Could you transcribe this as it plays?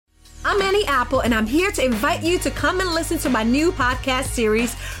I'm Annie Apple, and I'm here to invite you to come and listen to my new podcast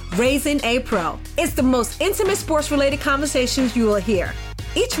series, Raising a Pro. It's the most intimate sports-related conversations you will hear.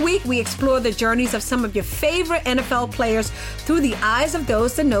 Each week, we explore the journeys of some of your favorite NFL players through the eyes of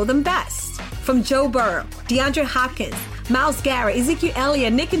those that know them best. From Joe Burrow, DeAndre Hopkins, Myles Garrett, Ezekiel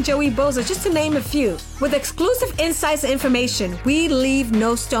Elliott, Nick and Joey Bosa, just to name a few. With exclusive insights and information, we leave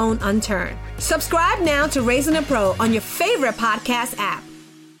no stone unturned. Subscribe now to Raising a Pro on your favorite podcast app.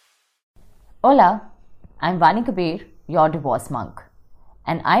 Hola, I'm Vani Kabir, your divorce monk,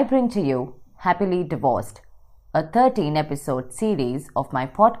 and I bring to you Happily Divorced, a 13-episode series of my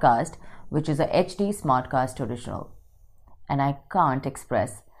podcast, which is a HD Smartcast original. And I can't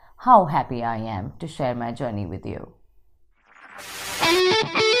express how happy I am to share my journey with you.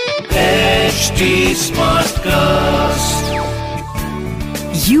 HD Smartcast.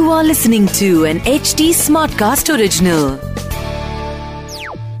 You are listening to an HD Smartcast original.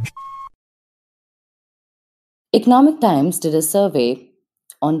 Economic Times did a survey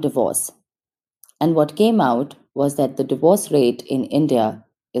on divorce, and what came out was that the divorce rate in India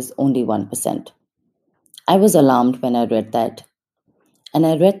is only 1%. I was alarmed when I read that, and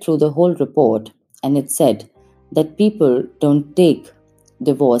I read through the whole report, and it said that people don't take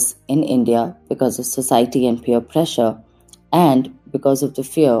divorce in India because of society and peer pressure and because of the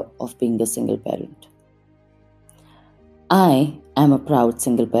fear of being a single parent. I am a proud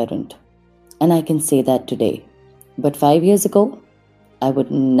single parent, and I can say that today. But 5 years ago, I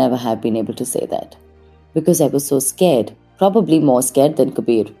would never have been able to say that because I was so scared, probably more scared than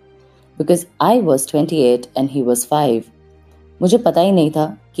Kabir, because I was 28 and he was 5. मुझे पता ही नहीं था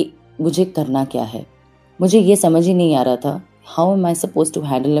कि मुझे करना क्या है. मुझे ये समझ ही नहीं आ रहा था how am I supposed to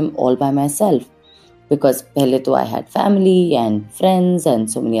handle him all by myself, because पहले तो I had family and friends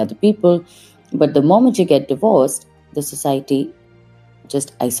and so many other people, but the moment you get divorced, the society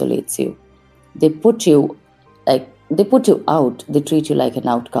just isolates you. They put you out, they treat you like an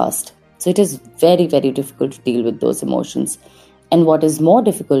outcast. So it is very, very difficult to deal with those emotions. And what is more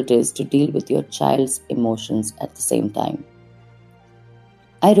difficult is to deal with your child's emotions at the same time.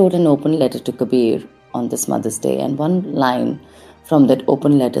 I wrote an open letter to Kabir on this Mother's Day, and one line from that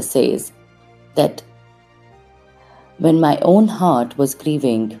open letter says that when my own heart was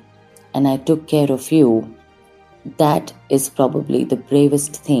grieving and I took care of you, that is probably the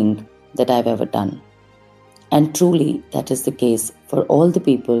bravest thing that I've ever done. And truly, that is the case for all the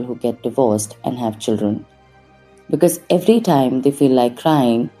people who get divorced and have children. Because every time they feel like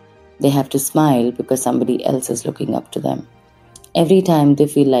crying, they have to smile because somebody else is looking up to them. Every time they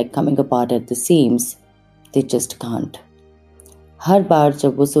feel like coming apart at the seams, they just can't. हर बार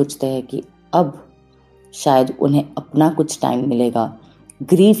जब वो सोचते हैं कि अब शायद उन्हें अपना कुछ टाइम मिलेगा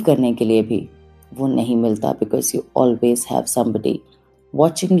ग्रीव करने के लिए भी, वो नहीं मिलता because you always have somebody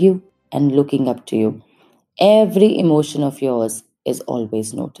watching you and looking up to you. Every emotion of yours is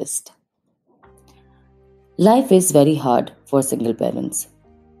always noticed. Life is very hard for single parents,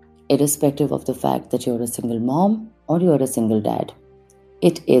 irrespective of the fact that you're a single mom or you're a single dad.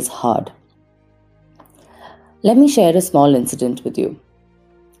 It is hard. Let me share a small incident with you.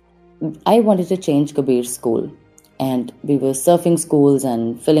 I wanted to change Kabir's school, and we were surfing schools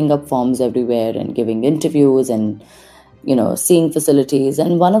and filling up forms everywhere and giving interviews and, seeing facilities.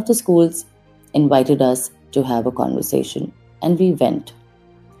 And one of the schools invited us to have a conversation, and we went.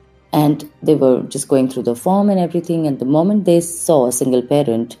 And they were just going through the form and everything, and the moment they saw a single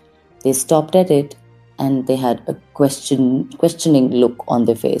parent, they stopped at it and they had a questioning look on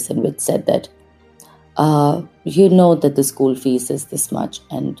their face, and which said that, you know that the school fees is this much,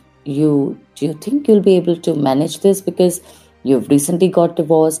 and do you think you'll be able to manage this because you've recently got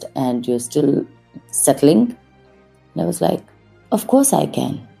divorced and you're still settling? And I was like, of course I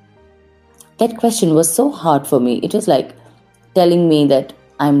can. That question was so hard for me. It was like telling me that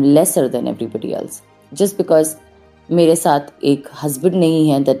I'm lesser than everybody else. Just because मेरे साथ एक husband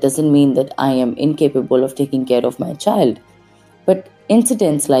नहीं है, that doesn't mean that I am incapable of taking care of my child. But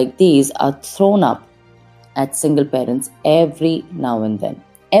incidents like these are thrown up at single parents every now and then.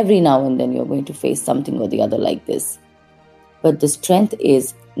 Every now and then you're going to face something or the other like this. But the strength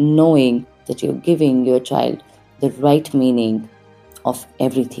is knowing that you're giving your child the right meaning of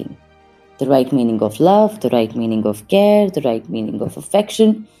everything. The right meaning of love, the right meaning of care, the right meaning of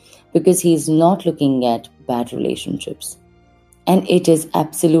affection, because he's not looking at bad relationships. And it is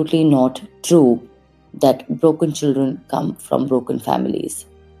absolutely not true that broken children come from broken families.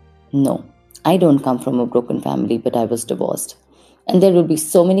 No, I don't come from a broken family, but I was divorced. And there will be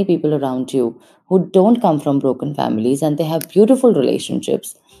so many people around you who don't come from broken families and they have beautiful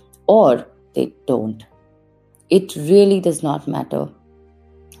relationships, or they don't. It really does not matter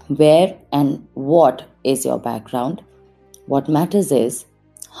where and what is your background. What matters is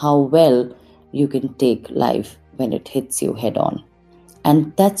how well you can take life when it hits you head on.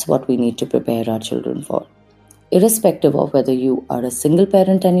 And that's what we need to prepare our children for. Irrespective of whether you are a single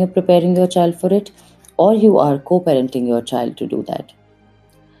parent and you're preparing your child for it, or you are co-parenting your child to do that.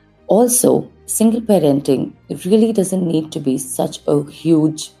 Also, single parenting really doesn't need to be such a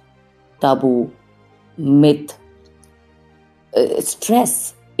huge taboo, myth,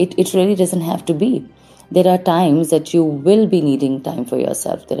 stress. It really doesn't have to be. There are times that you will be needing time for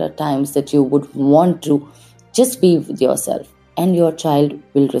yourself. There are times that you would want to just be with yourself, and your child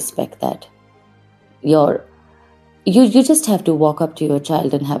will respect that. You just have to walk up to your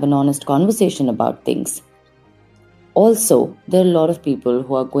child and have an honest conversation about things. Also, there are a lot of people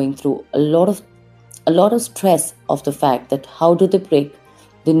who are going through a lot of stress of the fact that how do they break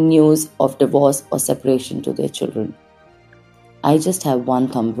the news of divorce or separation to their children. I just have one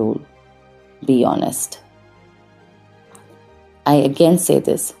thumb rule. Be honest. I again say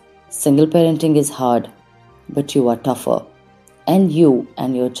this. Single parenting is hard, but you are tougher. And you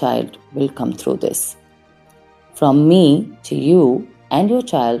and your child will come through this. From me to you and your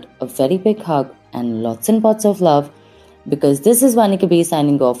child, a very big hug and lots and lots of love, because this is Vani Kabir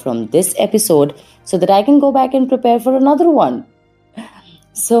signing off from this episode so that I can go back and prepare for another one.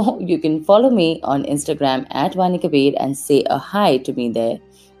 So you can follow me on Instagram at Vani Kabir and say a hi to me there.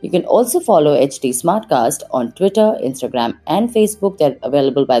 You can also follow HT Smartcast on Twitter, Instagram and Facebook. They're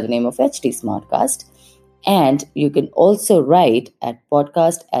available by the name of HT Smartcast. And you can also write at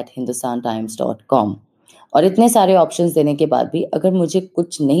podcast@hindustantimes.com. और इतने सारे options देने के बाद भी अगर मुझे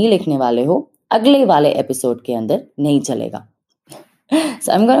कुछ नहीं लिखने वाले हो, अगले वाले एपिसोड के अंदर नहीं चलेगा.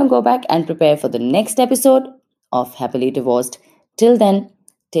 So I'm going to go back and prepare for the next episode of Happily Divorced. Till then,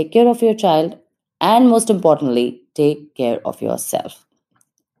 take care of your child and most importantly, take care of yourself.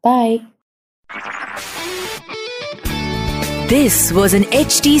 Bye. This was an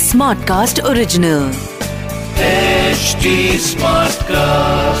HT Smartcast original. HT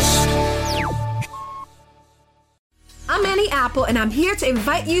Smartcast. I'm Annie Apple, and I'm here to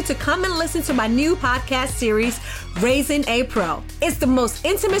invite you to come and listen to my new podcast series, Raising a Pro. It's the most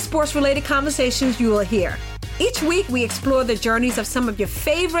intimate sports-related conversations you will hear. Each week, we explore the journeys of some of your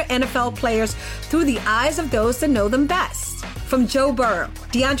favorite NFL players through the eyes of those that know them best. From Joe Burrow,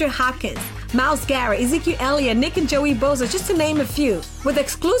 DeAndre Hopkins, Myles Garrett, Ezekiel Elliott, Nick and Joey Bosa, just to name a few. With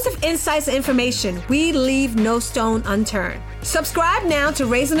exclusive insights and information, we leave no stone unturned. Subscribe now to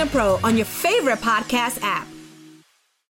Raising a Pro on your favorite podcast app.